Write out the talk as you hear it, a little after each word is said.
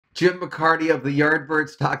Jim McCarty of the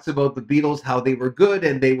Yardbirds talks about the Beatles, how they were good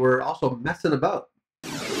and they were also messing about.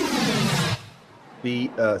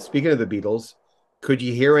 The speaking of the Beatles, could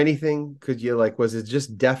you hear anything? Could you was it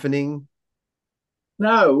just deafening?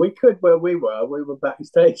 No, we could where we were. We were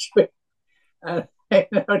backstage, and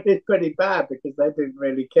it's pretty bad because they didn't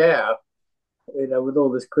really care. With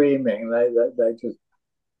all the screaming, they just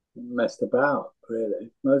messed about.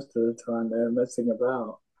 Really, most of the time they were messing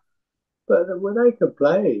about. But when they could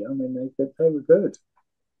play, I mean, they were good.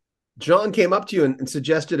 John came up to you and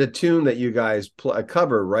suggested a tune that you guys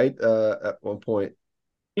cover, right? At one point.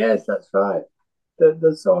 Yes, that's right.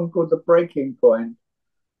 The song called "The Breaking Point."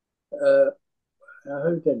 Uh,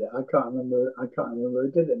 who did it? I can't remember. I can't remember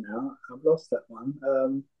who did it now. I've lost that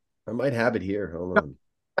one. I might have it here. Hold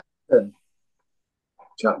on.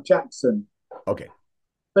 Chuck Jackson. Okay.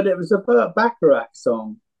 But it was a Burt Bacharach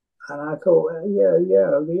song. And I thought, yeah,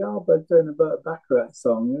 the Yardbirds doing a Burt Bacharach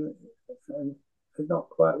song. It's not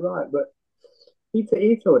quite right, but he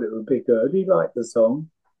thought it would be good. He liked the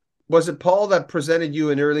song. Was it Paul that presented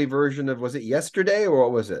you an early version of, was it Yesterday or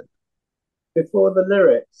what was it? Before the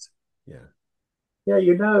lyrics. Yeah. Yeah,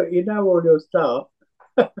 you know all your stuff.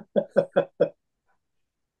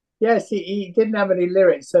 Yes, he didn't have any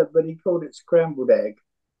lyrics, but he called it Scrambled Egg.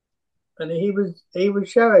 And he was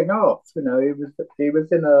showing off, he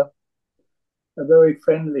was in a very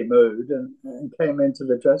friendly mood and came into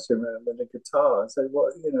the dressing room with a guitar and said,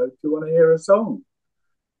 "What, do you want to hear a song?"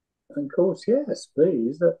 And of course, yes,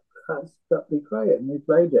 please. That'd be great. And we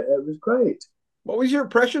played it. It was great. What was your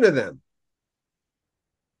impression of them?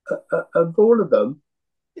 Of all of them,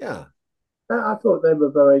 Yeah. I thought they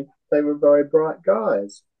were very bright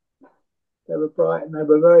guys. They were bright and they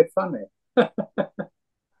were very funny.